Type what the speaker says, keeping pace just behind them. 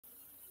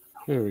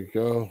Here we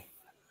go.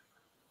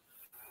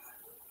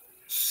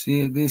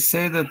 See, they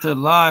say that they're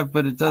live,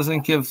 but it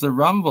doesn't give the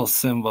Rumble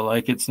symbol.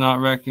 Like it's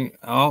not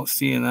Oh,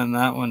 see, and then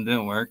that one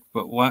didn't work,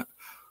 but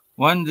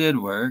one did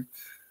work.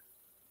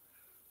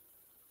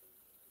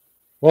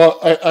 Well,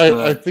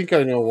 I think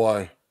I know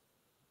why.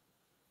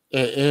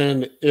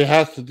 And it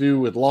has to do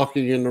with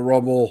locking in the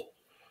Rumble.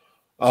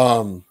 I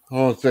want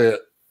to say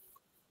it.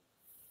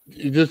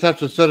 You just have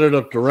to set it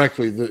up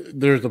directly.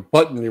 There's a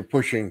button you're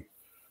pushing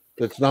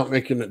that's not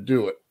making it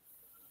do it.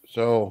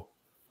 So,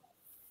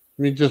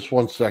 give me just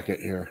 1 second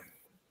here.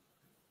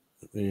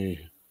 Let me.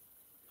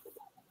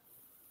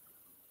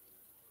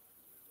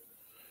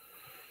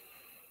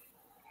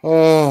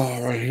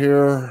 Oh, right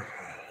here.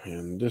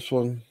 And this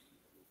one.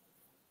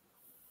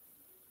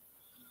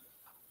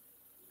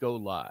 Go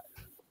live.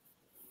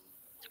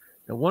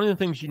 Now, one of the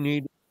things you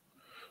need.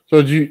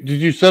 So did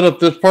you set up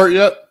this part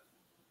yet?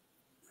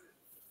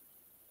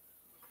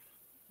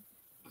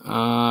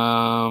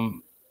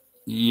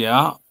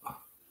 Yeah.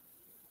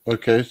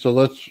 Okay, so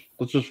let's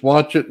just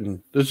watch it.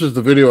 And this is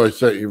the video I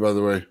sent you, by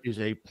the way. Is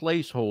a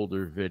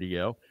placeholder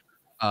video.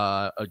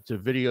 It's a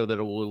video that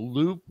will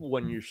loop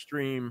when your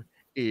stream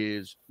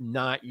is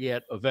not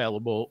yet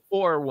available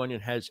or when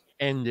it has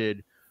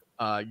ended.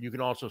 You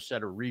can also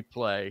set a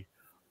replay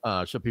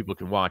so people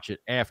can watch it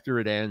after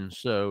it ends.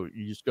 So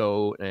you just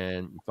go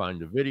and you find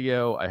the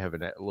video. I have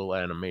a little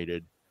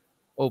animated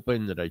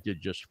open that I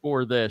did just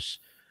for this.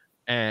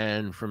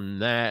 And from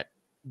that,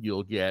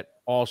 you'll get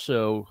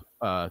also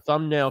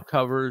thumbnail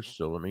covers.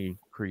 So let me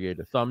create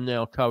a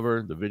thumbnail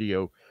cover. The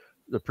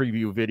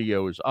preview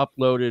video is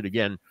uploaded.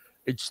 Again,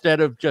 instead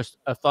of just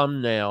a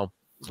thumbnail,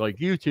 like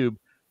YouTube,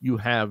 you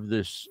have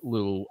this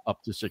little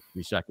up to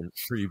 60-second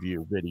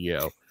preview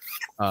video.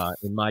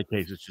 In my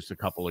case, it's just a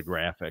couple of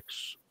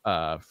graphics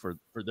for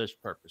this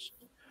purpose.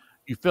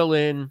 You fill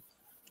in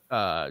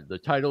the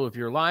title of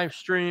your live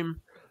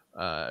stream,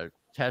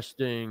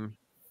 testing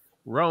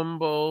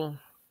Rumble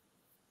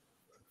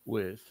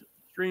with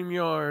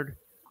StreamYard.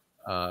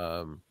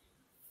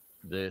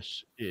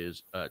 This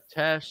is a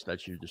test.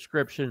 That's your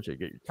description. So you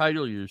get your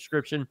title, your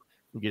description.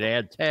 You can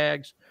add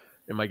tags.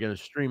 Am I going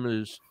to stream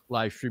as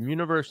Live Stream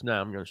Universe? Now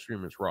I'm going to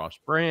stream as Ross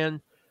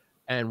Brand.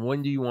 And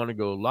when do you want to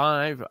go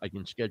live? I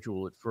can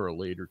schedule it for a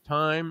later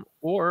time,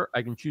 or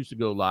I can choose to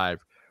go live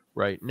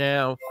right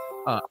now.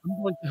 I'm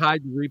going to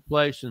hide the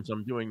replay since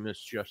I'm doing this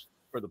just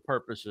for the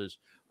purposes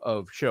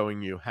of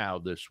showing you how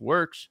this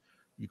works.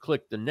 You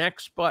click the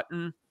next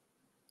button,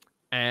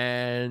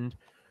 and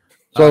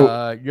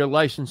so your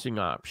licensing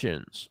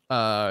options.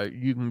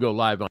 You can go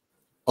live on.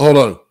 Hold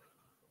on.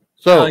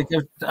 So like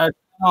I've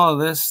all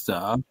this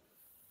stuff.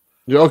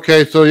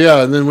 Okay, so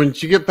yeah, and then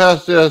once you get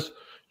past this,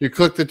 you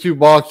click the two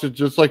boxes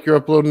just like you're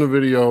uploading the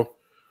video.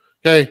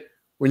 Okay,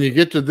 when you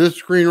get to this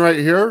screen right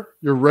here,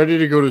 you're ready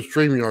to go to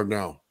StreamYard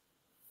now.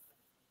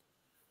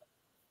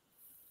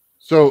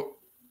 So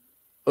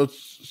let's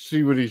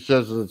see what he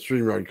says in the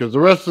StreamYard, because the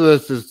rest of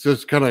this is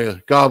just kind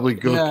of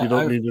gobbledygook. You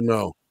don't need to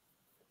know.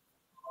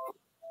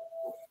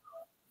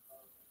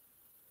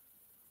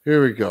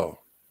 Here we go.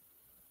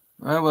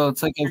 All right, well,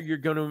 it's like you're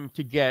going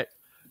to get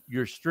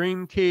your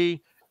stream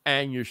key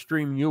and your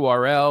stream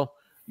URL,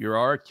 your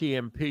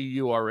RTMP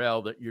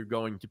URL that you're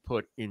going to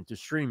put into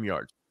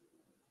StreamYard.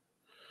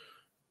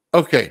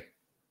 Okay,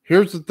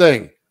 here's the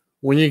thing.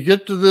 When you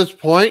get to this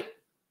point,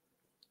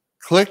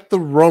 click the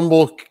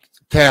Rumble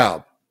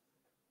tab.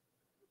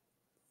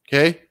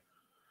 Okay?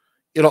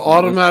 It'll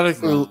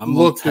automatically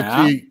look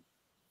to see.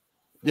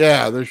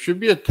 Yeah, there should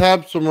be a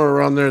tab somewhere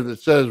around there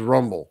that says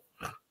Rumble.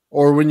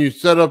 Or when you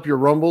set up your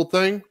Rumble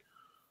thing.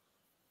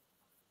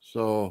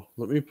 So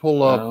let me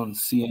pull up. I don't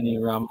see any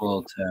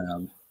Rumble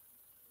tab.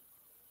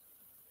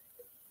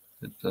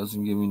 It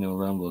doesn't give me no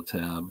Rumble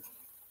tab.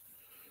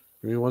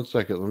 Give me 1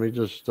 second. Let me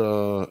just,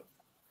 I'm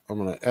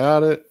going to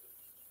add it.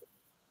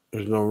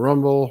 There's no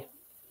Rumble.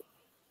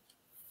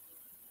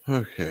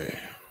 Okay.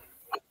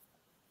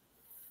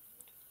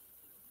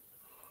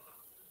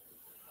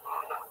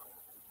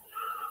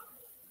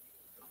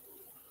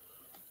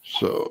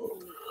 So.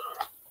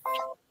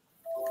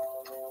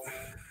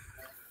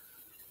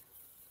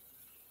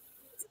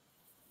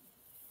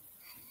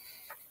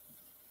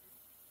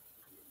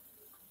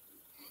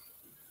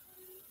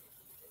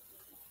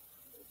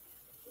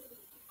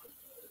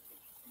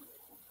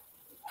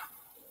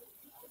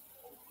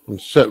 I'm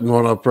setting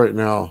one up right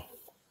now.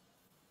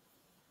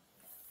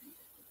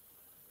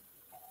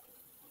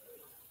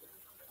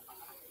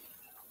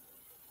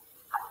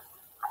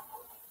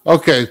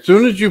 Okay, as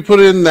soon as you put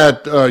in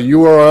that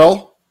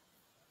URL,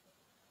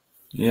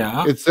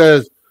 it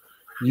says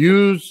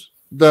use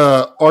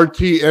the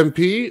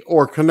RTMP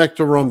or connect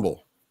to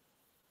Rumble.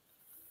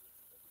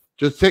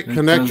 Just hit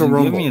connect to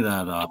Rumble. Give me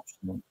that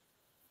option.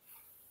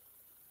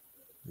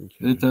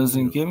 It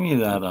doesn't give me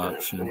that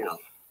option.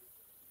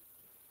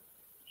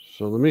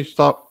 So let me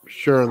stop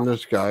sharing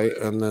this guy,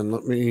 and then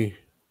let me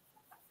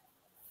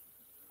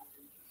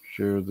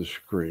share the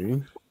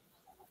screen.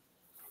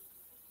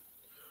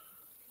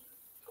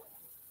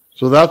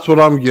 So that's what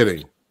I'm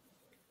getting.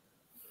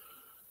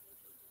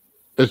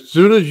 as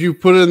soon as you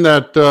put in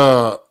that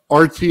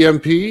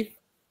RTMP,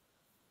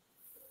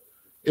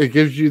 it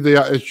gives you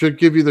it should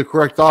give you the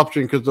correct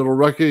option because it'll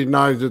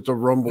recognize it's a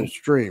Rumble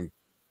stream.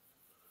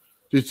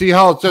 Do you see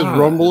how it says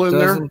Rumble in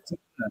there?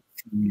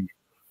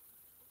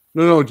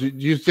 No. Do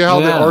you see how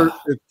the art?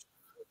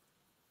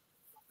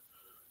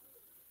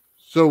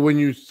 So when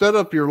you set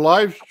up your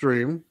live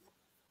stream,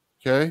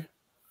 okay.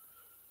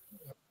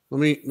 Let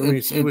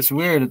me see. It's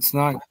weird. It's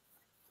not.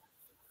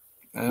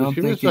 I don't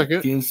think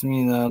it gives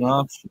me that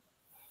option.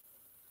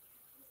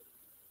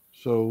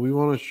 So we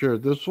want to share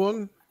this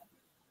one.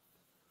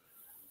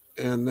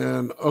 And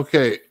then,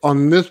 okay,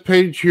 on this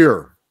page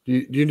here,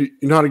 do you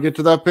know how to get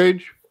to that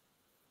page?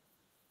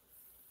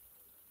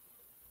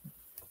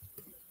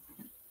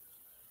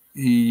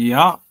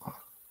 Yeah.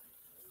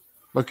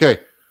 Okay,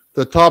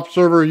 the top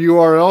server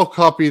URL,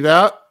 copy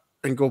that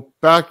and go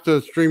back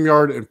to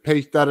StreamYard and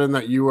paste that in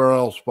that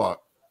URL spot.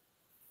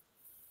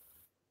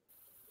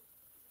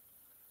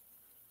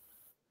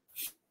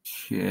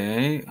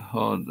 Okay,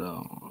 hold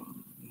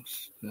on.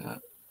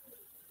 That.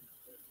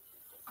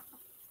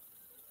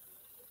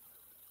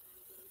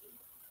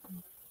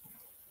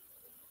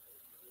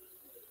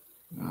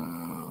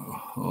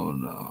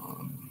 Hold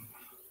on.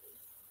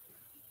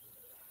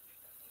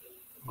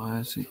 Why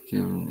is it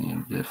giving me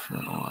a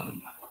different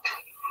one?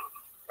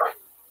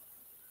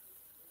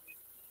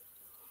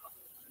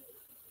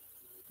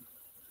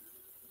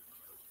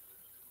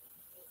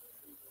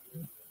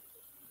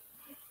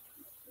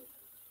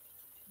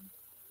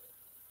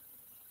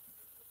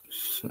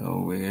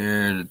 So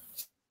weird.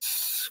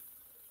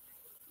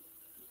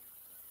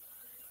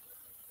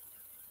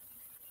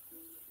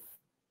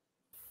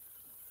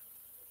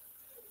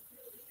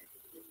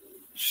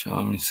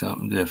 Show me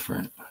something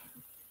different.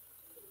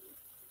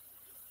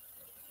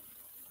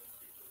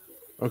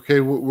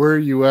 Okay, where are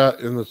you at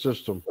in the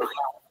system?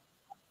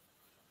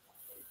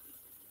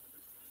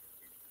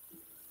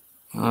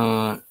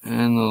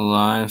 In the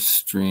live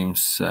stream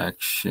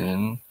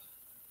section.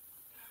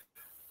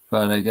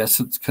 But I guess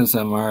it's because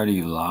I'm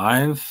already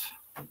live.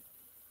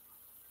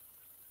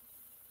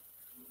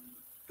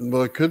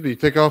 Well, it could be.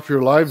 Take off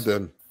your live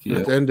then. Yeah.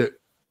 Just end it.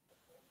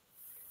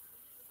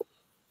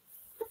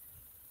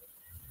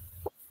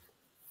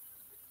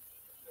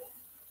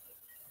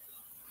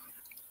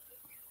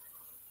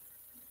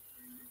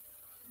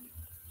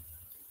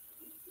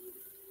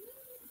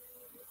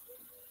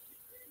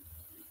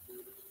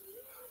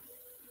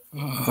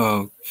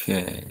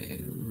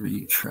 Okay,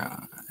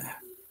 retry.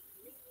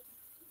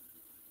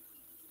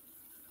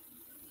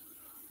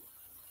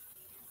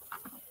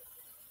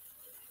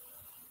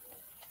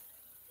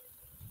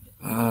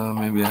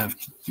 Maybe I have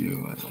to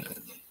do it.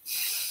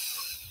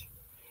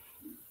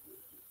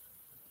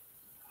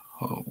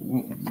 Oh,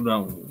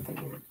 no.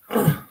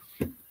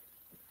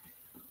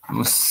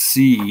 Let's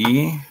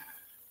see if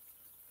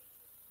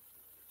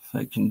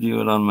I can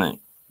do it on my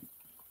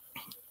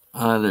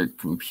other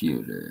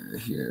computer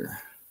here.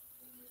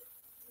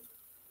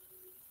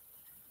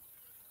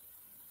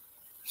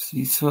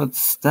 See, so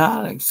it's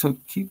static, so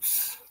it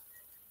keeps.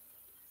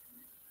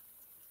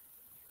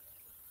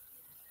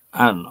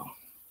 I don't know.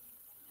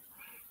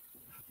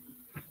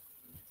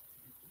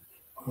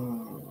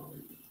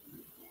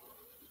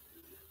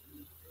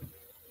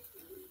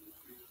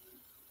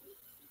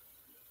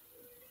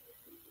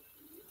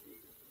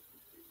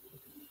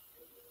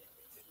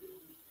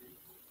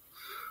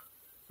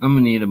 I'm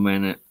gonna need a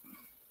minute.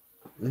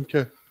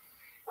 Okay.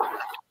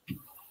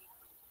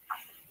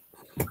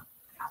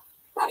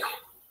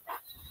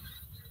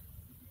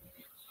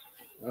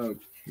 Okay.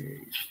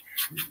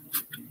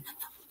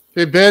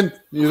 Hey, Ben,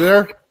 you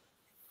there?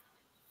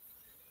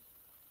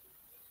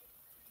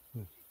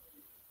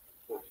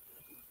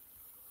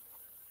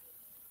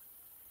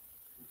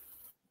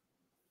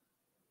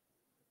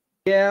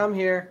 Yeah, I'm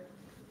here.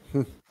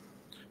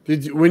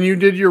 When you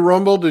did your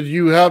Rumble, did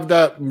you have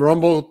that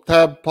Rumble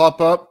tab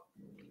pop up?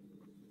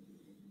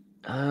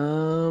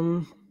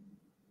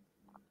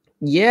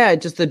 Yeah,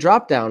 just the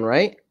drop down,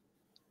 right?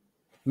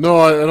 No,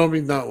 I don't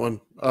mean that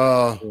one.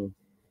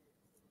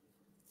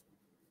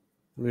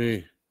 Let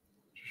me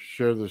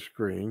share the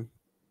screen.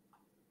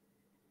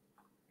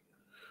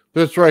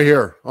 This right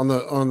here on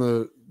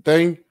the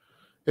thing,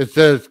 it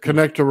says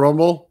connect to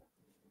Rumble.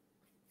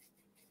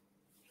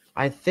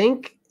 I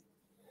think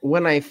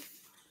when I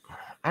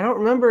don't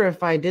remember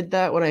if I did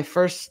that when I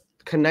first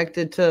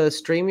connected to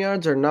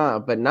StreamYards or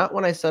not, but not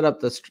when I set up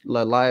the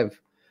live.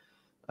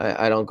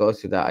 I don't go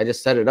through that. I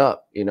just set it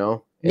up, you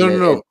know.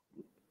 No.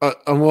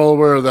 I'm well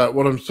aware of that.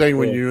 What I'm saying,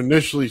 when you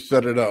initially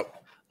set it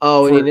up.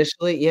 Oh,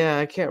 initially? Yeah,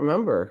 I can't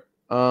remember.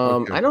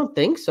 Okay. I don't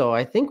think so.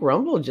 I think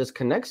Rumble just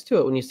connects to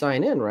it when you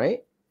sign in, right?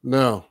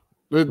 No.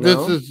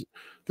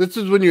 This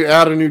is when you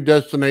add a new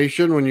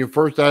destination, when you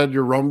first add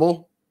your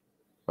Rumble.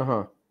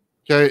 Uh-huh.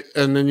 Okay,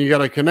 and then you got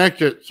to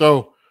connect it.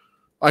 So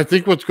I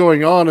think what's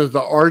going on is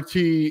the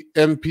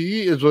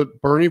RTMP is what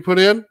Bernie put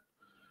in.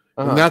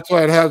 And that's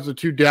why it has the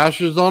 2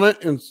 dashes on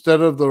it instead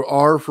of the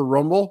R for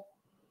Rumble.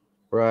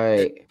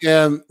 Right.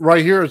 And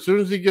right here, as soon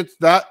as he gets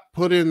that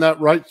put in that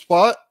right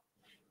spot,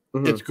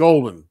 it's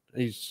golden.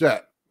 He's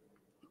set.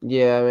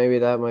 Yeah, maybe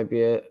that might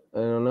be it. I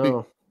don't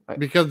know.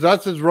 Because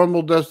that's his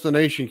Rumble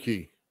destination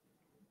key.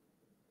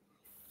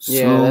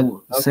 Yeah,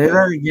 So say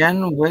that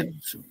again.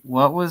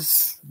 What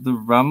was the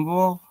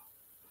Rumble?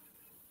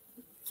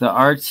 The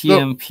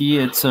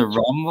RTMP, it's a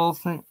Rumble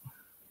thing?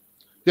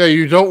 Yeah,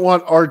 you don't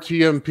want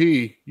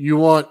RTMP. You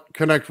want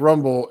Connect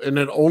Rumble, and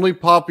it only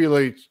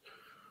populates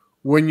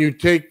when you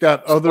take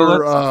that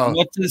other...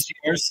 what does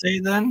yours say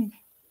then?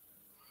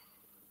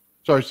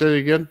 Sorry, say it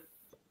again.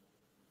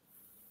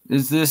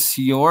 Is this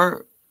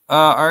your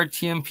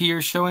RTMP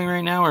you're showing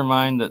right now or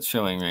mine that's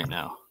showing right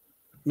now?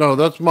 No,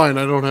 that's mine.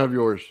 I don't have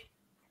yours.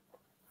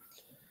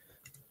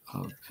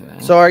 Okay.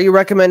 So are you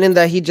recommending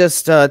that he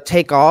just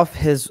take off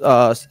his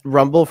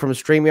Rumble from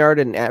StreamYard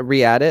and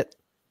re-add it?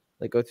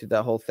 Like go through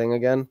that whole thing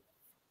again?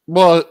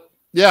 Well,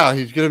 yeah,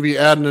 he's going to be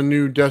adding a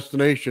new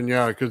destination,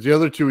 yeah, because the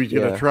other two he's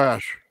going to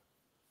trash.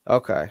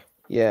 Okay.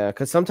 Yeah,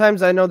 because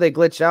sometimes I know they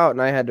glitch out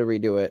and I had to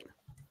redo it.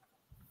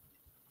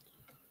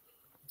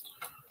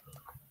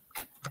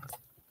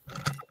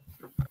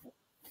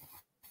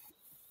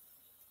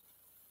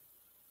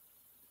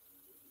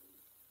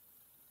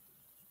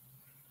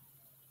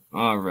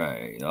 All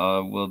right.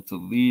 We'll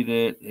delete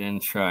it and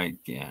try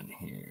again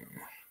here.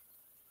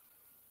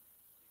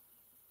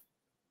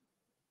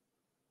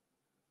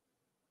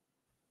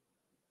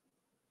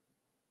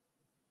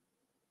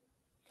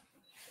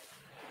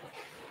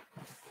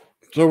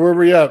 So where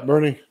we at,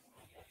 Bernie?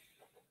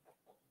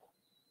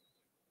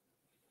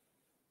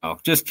 Oh,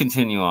 just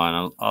continue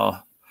on.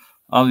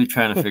 I'll be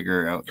trying to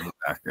figure it out in the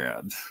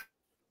background.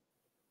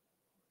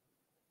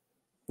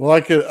 Well,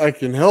 I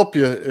can help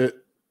you.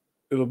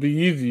 It'll be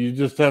easy. You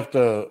just have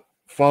to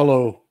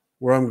follow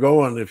where I'm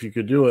going if you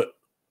could do it.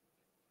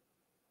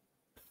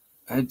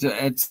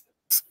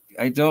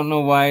 I don't know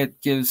why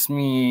it gives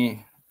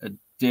me a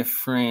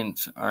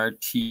different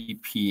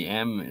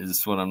RTPM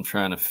is what I'm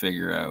trying to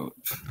figure out.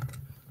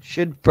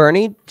 Should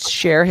Bernie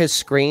share his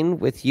screen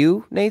with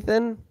you,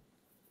 Nathan?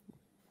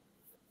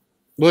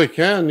 Well, it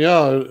can,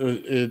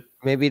 yeah.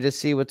 Maybe to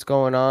see what's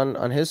going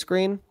on his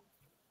screen?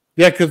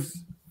 Yeah,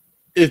 because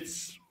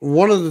it's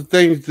one of the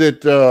things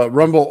that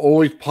Rumble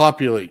always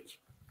populates.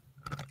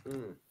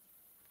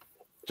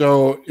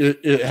 So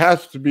it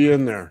has to be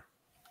in there.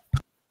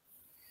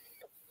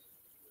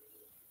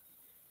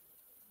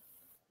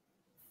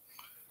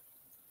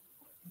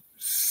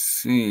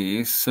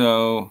 See,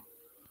 so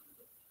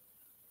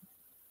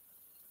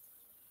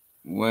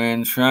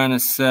when trying to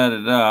set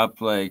it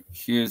up, like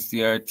here's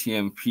the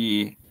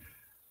RTMP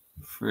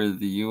for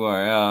the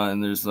URL,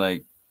 and there's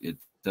like it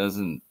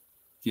doesn't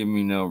give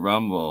me no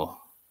Rumble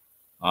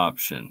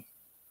option.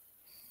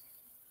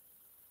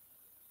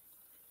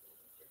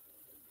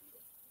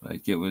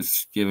 Like it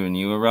was giving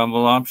you a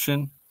Rumble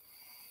option.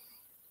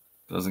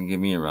 Doesn't give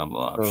me a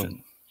Rumble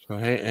option. So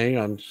hang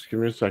on, just give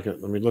me a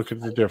second. Let me look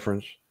at the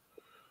difference.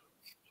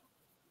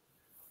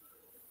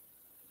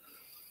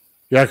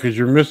 Yeah, because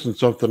you're missing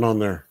something on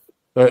there.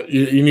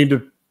 You need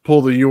to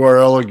pull the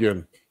URL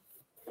again.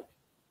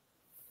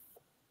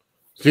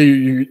 See,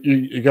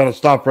 you got to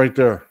stop right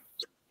there.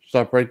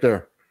 Stop right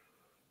there.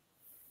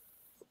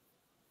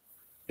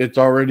 It's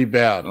already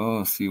bad.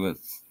 Oh, see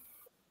what's...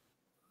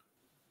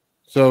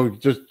 So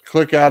just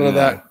click out of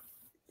that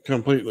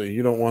completely.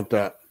 You don't want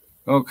that.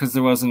 Oh, because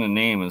there wasn't a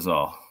name is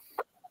all.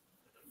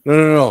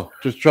 No.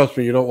 Just trust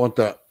me. You don't want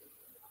that.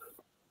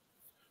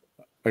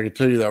 I can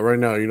tell you that right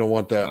now. You don't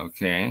want that.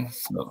 Okay.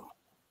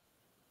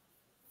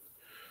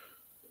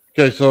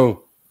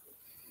 So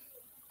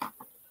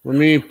let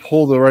me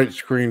pull the right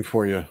screen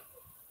for you.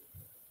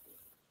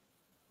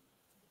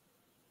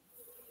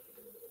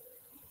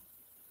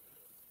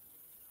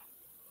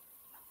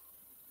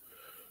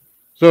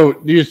 So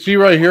do you see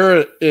right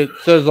here? It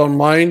says on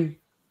mine.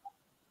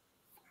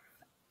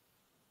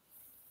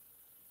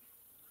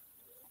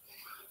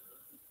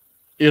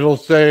 It'll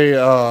say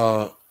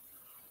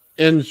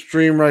end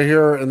stream right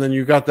here, and then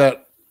you got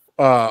that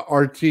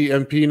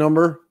RTMP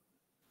number.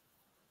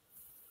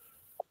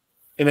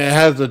 And it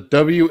has a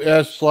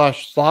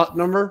WS/slot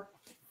number.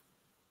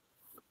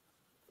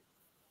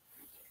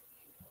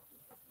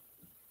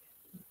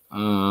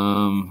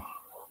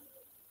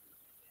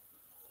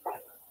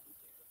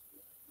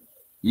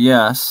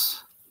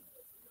 Yes.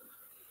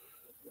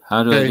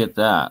 How do I get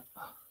that?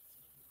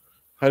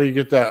 How do you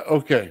get that?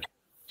 Okay.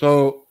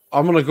 So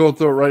I'm going to go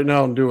through it right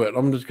now and do it.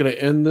 I'm just going to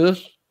end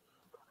this.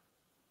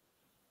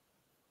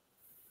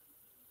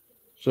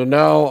 So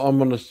now I'm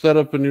going to set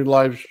up a new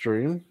live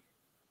stream.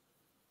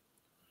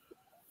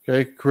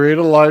 Okay, create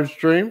a live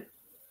stream.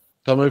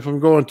 Tell me if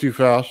I'm going too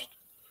fast.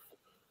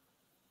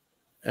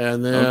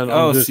 And then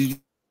so you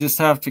just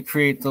have to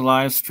create the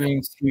live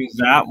stream through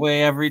that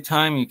way every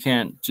time. You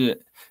can't.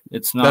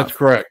 It's not. That's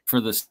correct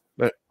for the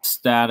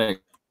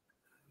static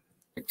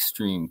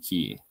stream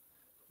key.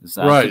 Is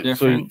that the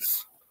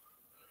difference?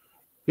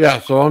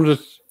 So I'm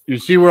just. You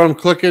see where I'm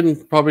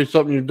clicking? Probably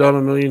something you've done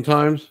a million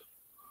times.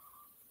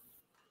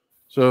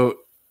 So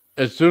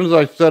as soon as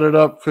I set it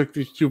up, click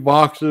these two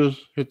boxes,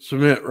 hit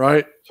submit,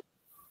 right?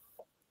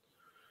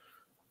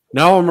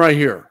 Now I'm right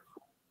here.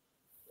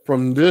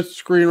 from this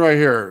screen right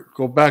here,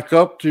 go back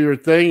up to your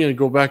thing and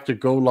go back to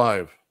go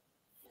live.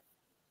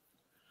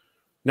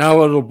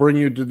 Now it'll bring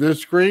you to this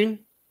screen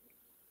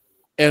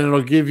and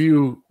it'll give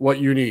you what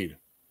you need.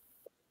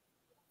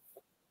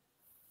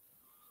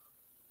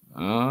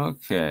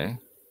 Okay.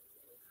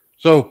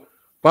 So,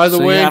 by the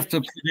way, you have to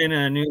put in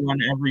a new one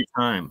every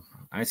time.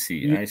 I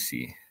see. I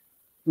see.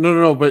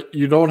 No, but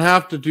you don't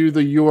have to do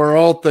the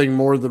URL thing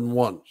more than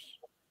once.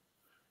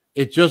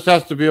 It just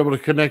has to be able to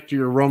connect to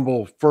your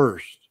Rumble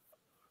first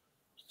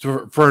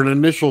for an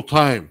initial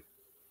time.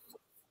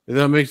 Does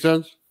that make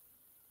sense?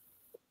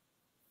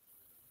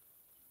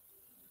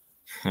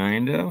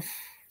 Kind of.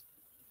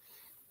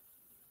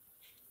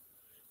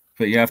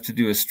 But you have to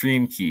do a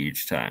stream key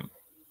each time.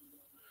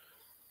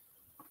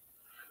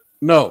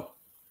 No,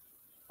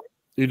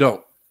 you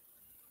don't.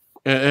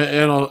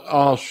 And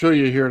I'll show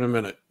you here in a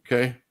minute,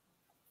 okay?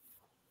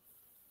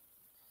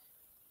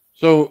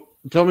 So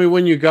tell me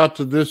when you got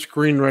to this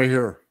screen right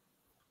here.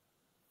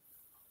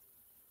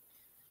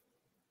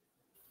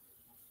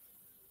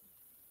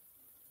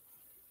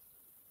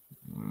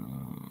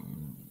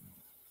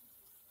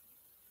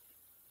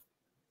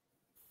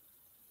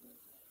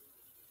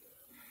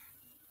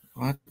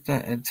 What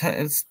the?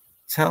 It's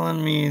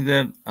telling me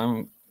that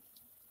I'm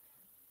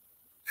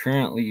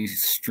currently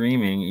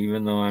streaming,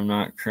 even though I'm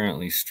not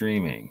currently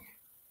streaming.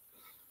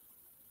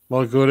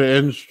 Well, go to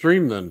end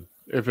stream then,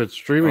 if it's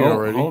streaming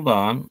already. Hold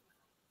on.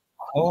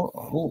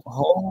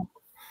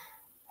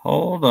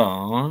 Hold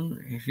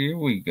on. Here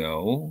we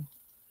go.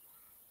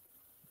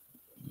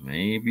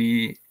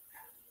 Maybe.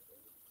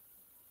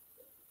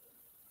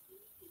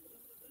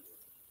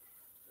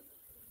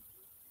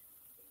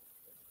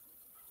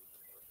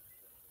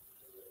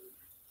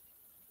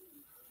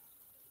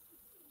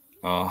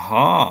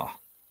 Aha.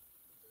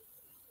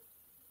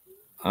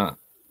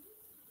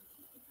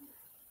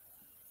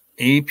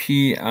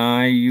 API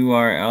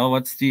URL.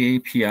 What's the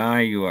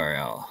API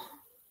URL?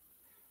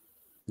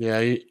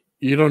 Yeah,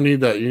 you don't need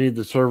that. You need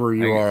the server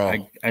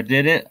URL. I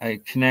did it. I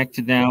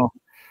connected now.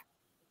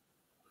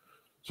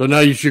 So now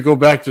you should go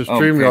back to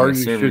StreamYard.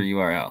 The server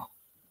URL.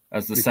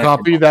 As the second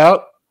copy that.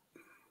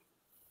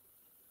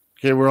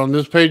 Okay, we're on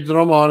this page that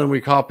I'm on, and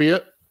we copy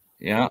it.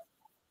 Yeah.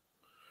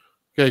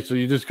 Okay, so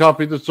you just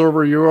copy the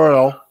server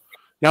URL.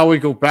 Now we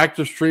go back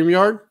to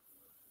StreamYard.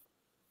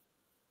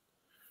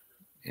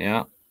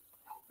 Yeah.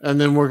 And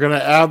then we're going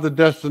to add the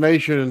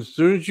destination. And as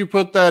soon as you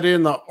put that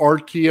in the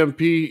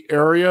RTMP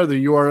area,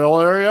 the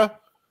URL area,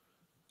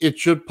 it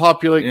should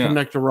populate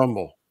Connect to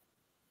Rumble.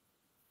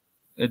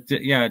 It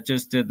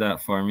just did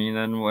that for me.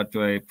 Then what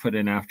do I put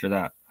in after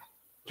that?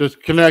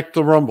 Just connect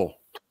to Rumble.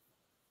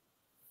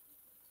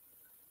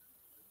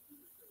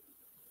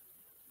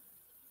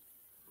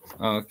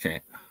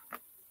 Okay.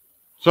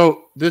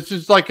 So this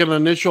is like an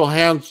initial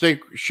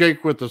handshake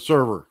with the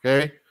server,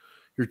 okay?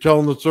 You're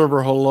telling the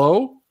server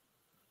hello,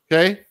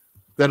 okay?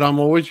 That I'm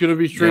always going to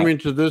be streaming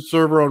to this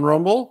server on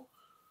Rumble.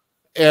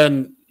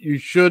 And you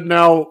should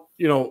now,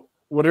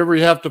 whatever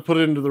you have to put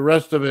into the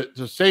rest of it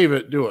to save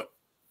it, do it.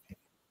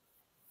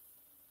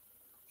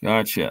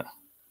 Gotcha.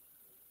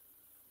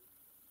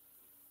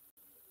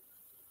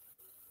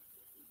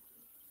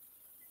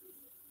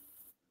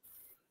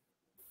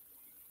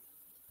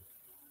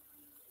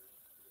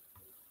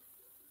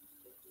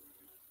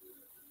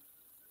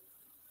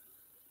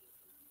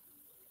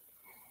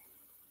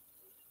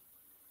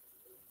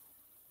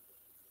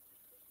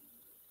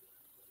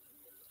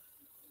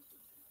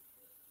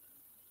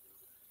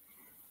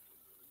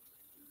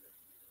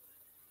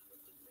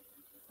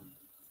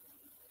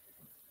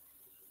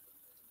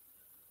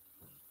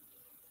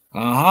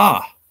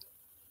 Aha.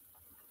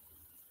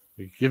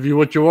 Give you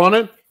what you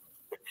wanted?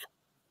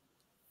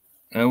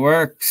 It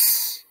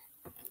works.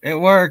 It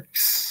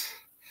works.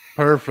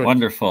 Perfect.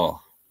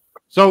 Wonderful.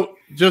 So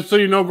just so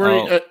you know,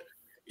 Bernie,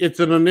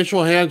 it's an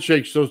initial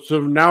handshake. So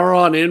now we're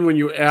on in when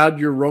you add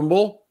your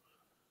Rumble,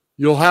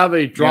 you'll have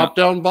a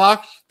drop-down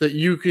box that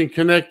you can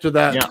connect to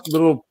that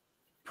little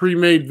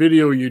pre-made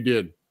video you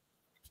did.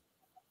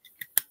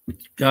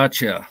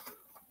 Gotcha.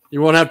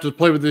 You won't have to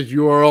play with this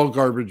URL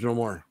garbage no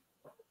more.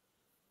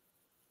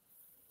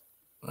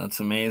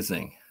 That's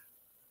amazing.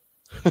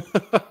 Look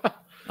at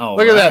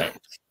that.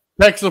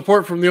 Tech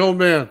support from the old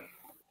man.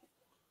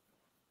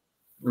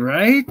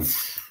 Right?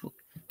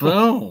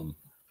 Boom.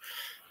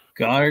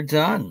 Got her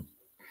done.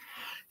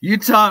 You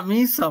taught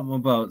me something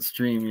about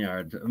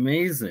StreamYard.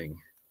 Amazing.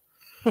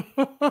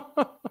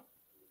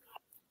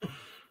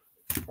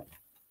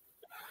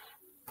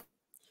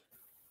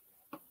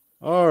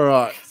 All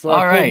right. So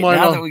all right.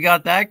 Now that we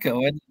got that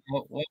going,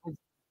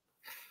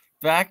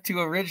 back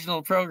to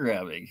original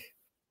programming.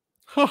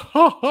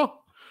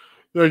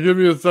 Yeah, give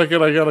me a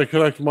second. I gotta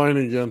connect mine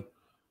again.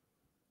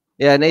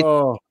 Yeah, Nathan.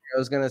 I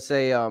was gonna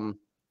say, I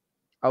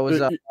was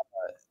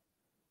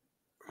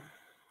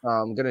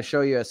gonna show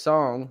you a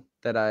song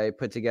that I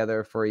put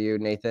together for you,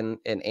 Nathan,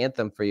 an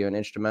anthem for you, an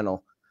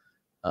instrumental,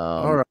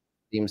 all right,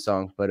 theme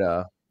song.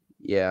 But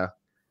yeah,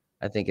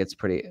 I think it's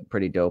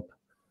pretty dope.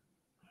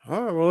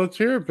 All right, well, let's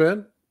hear it,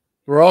 Ben.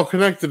 We're all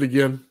connected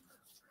again.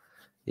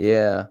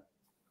 Yeah.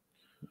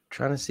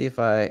 trying to see if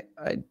I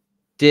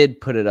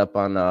did put it up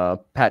on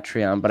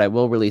Patreon, but I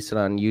will release it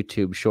on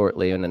YouTube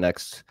shortly in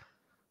the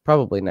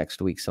probably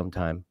next week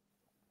sometime.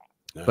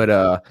 Nice.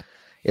 But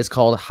it's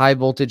called High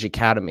Voltage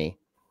Academy.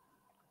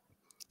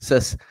 It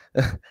says,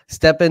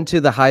 step into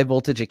the High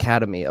Voltage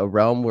Academy, a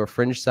realm where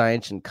fringe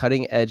science and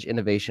cutting-edge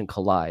innovation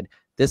collide.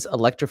 This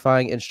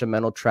electrifying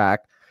instrumental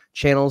track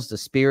channels the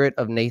spirit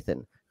of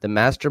Nathan, the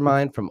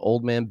mastermind from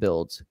Oldman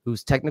Builds,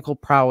 whose technical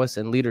prowess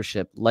and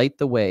leadership light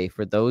the way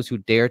for those who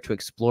dare to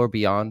explore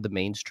beyond the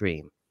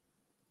mainstream.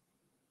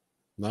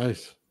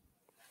 Nice.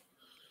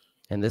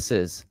 And this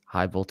is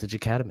High Voltage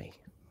Academy.